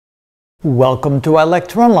Welcome to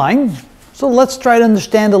iLectureOnline. So let's try to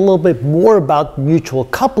understand a little bit more about mutual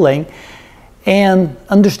coupling and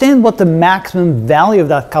understand what the maximum value of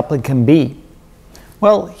that coupling can be.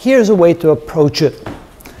 Well, here's a way to approach it.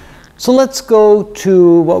 So let's go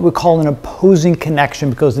to what we call an opposing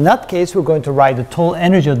connection, because in that case we're going to write the total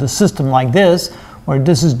energy of the system like this, where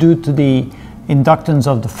this is due to the inductance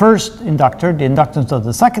of the first inductor, the inductance of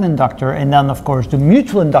the second inductor, and then of course the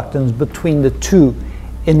mutual inductance between the two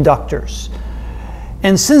inductors.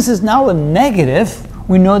 And since it's now a negative,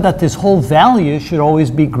 we know that this whole value should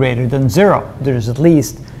always be greater than zero. There's at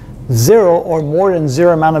least zero or more than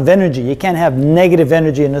zero amount of energy. You can't have negative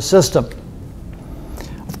energy in a system.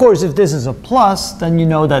 Of course, if this is a plus, then you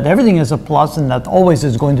know that everything is a plus and that always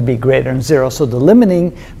is going to be greater than zero. So the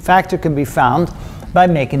limiting factor can be found by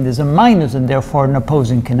making this a minus and therefore an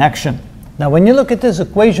opposing connection. Now when you look at this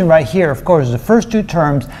equation right here, of course the first two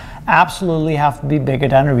terms absolutely have to be bigger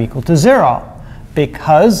than or equal to zero,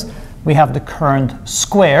 because we have the current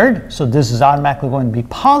squared, so this is automatically going to be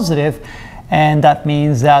positive, and that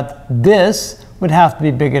means that this would have to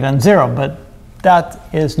be bigger than zero, but that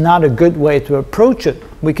is not a good way to approach it.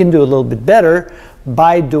 We can do a little bit better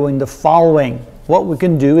by doing the following. What we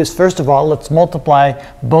can do is, first of all, let's multiply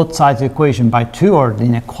both sides of the equation by 2, or the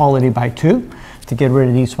inequality by 2, to get rid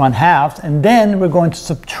of these 1/2, and then we're going to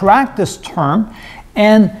subtract this term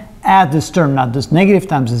and add this term. Now this negative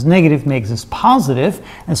times this negative makes this positive,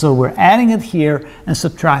 and so we're adding it here and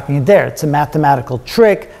subtracting it there. It's a mathematical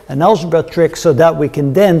trick, an algebra trick, so that we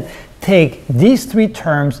can then take these three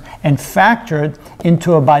terms and factor it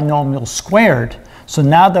into a binomial squared. So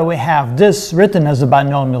now that we have this written as a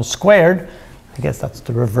binomial squared, I guess that's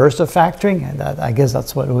the reverse of factoring, and I guess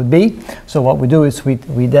that's what it would be. So what we do is we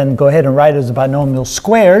then go ahead and write it as a binomial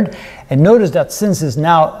squared, and notice that since it's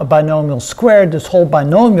now a binomial squared, this whole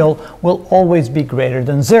binomial will always be greater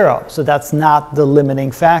than zero. So that's not the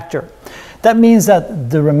limiting factor. That means that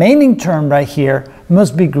the remaining term right here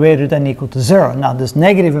must be greater than or equal to zero. Now this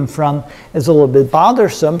negative in front is a little bit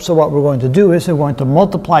bothersome, so what we're going to do is we're going to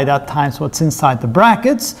multiply that times what's inside the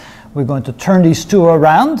brackets. We're going to turn these two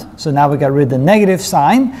around, so now we got rid of the negative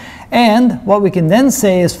sign, and what we can then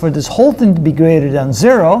say is for this whole thing to be greater than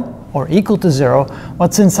zero, or equal to zero,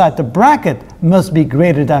 what's inside the bracket must be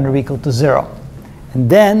greater than or equal to zero. And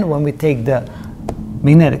then when we take the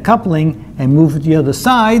magnetic coupling and move it to the other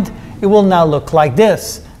side, it will now look like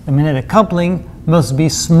this. The magnetic coupling must be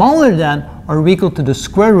smaller than or equal to the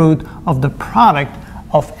square root of the product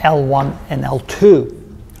of L1 and L2.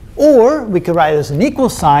 Or we could write it as an equal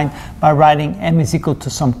sign by writing m is equal to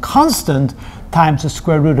some constant times the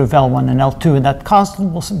square root of L1 and L2, and that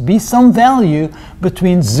constant will be some value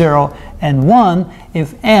between 0 and 1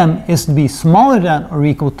 if m is to be smaller than or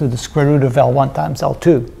equal to the square root of L1 times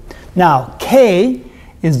L2. Now k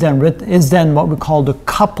is then what we call the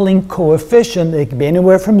coupling coefficient. It can be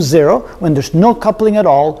anywhere from 0 when there's no coupling at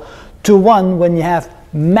all to 1 when you have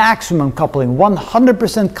maximum coupling,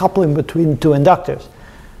 100% coupling between the two inductors.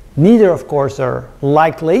 Neither, of course, are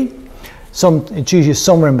likely. It's usually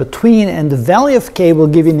somewhere in between, and the value of k will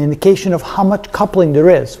give you an indication of how much coupling there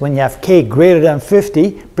is. When you have k greater than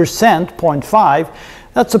 50%, 0.5,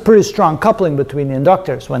 that's a pretty strong coupling between the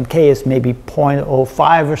inductors. When k is maybe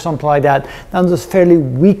 0.05 or something like that, then there's fairly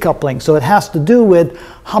weak coupling. So it has to do with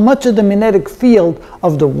how much of the magnetic field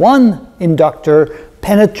of the one inductor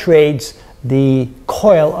penetrates the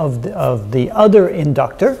coil of the other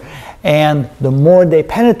inductor. And the more they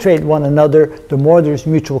penetrate one another, the more there's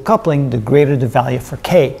mutual coupling, the greater the value for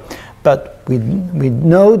k. But we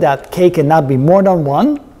know that k cannot be more than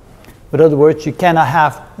 1. In other words, you cannot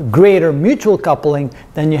have greater mutual coupling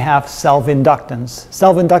than you have self-inductance.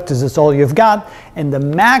 Self-inductance is all you've got, and the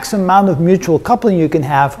max amount of mutual coupling you can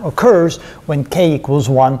have occurs when k equals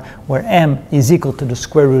 1, where m is equal to the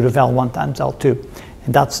square root of L1 times L2.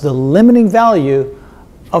 And that's the limiting value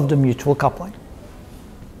of the mutual coupling.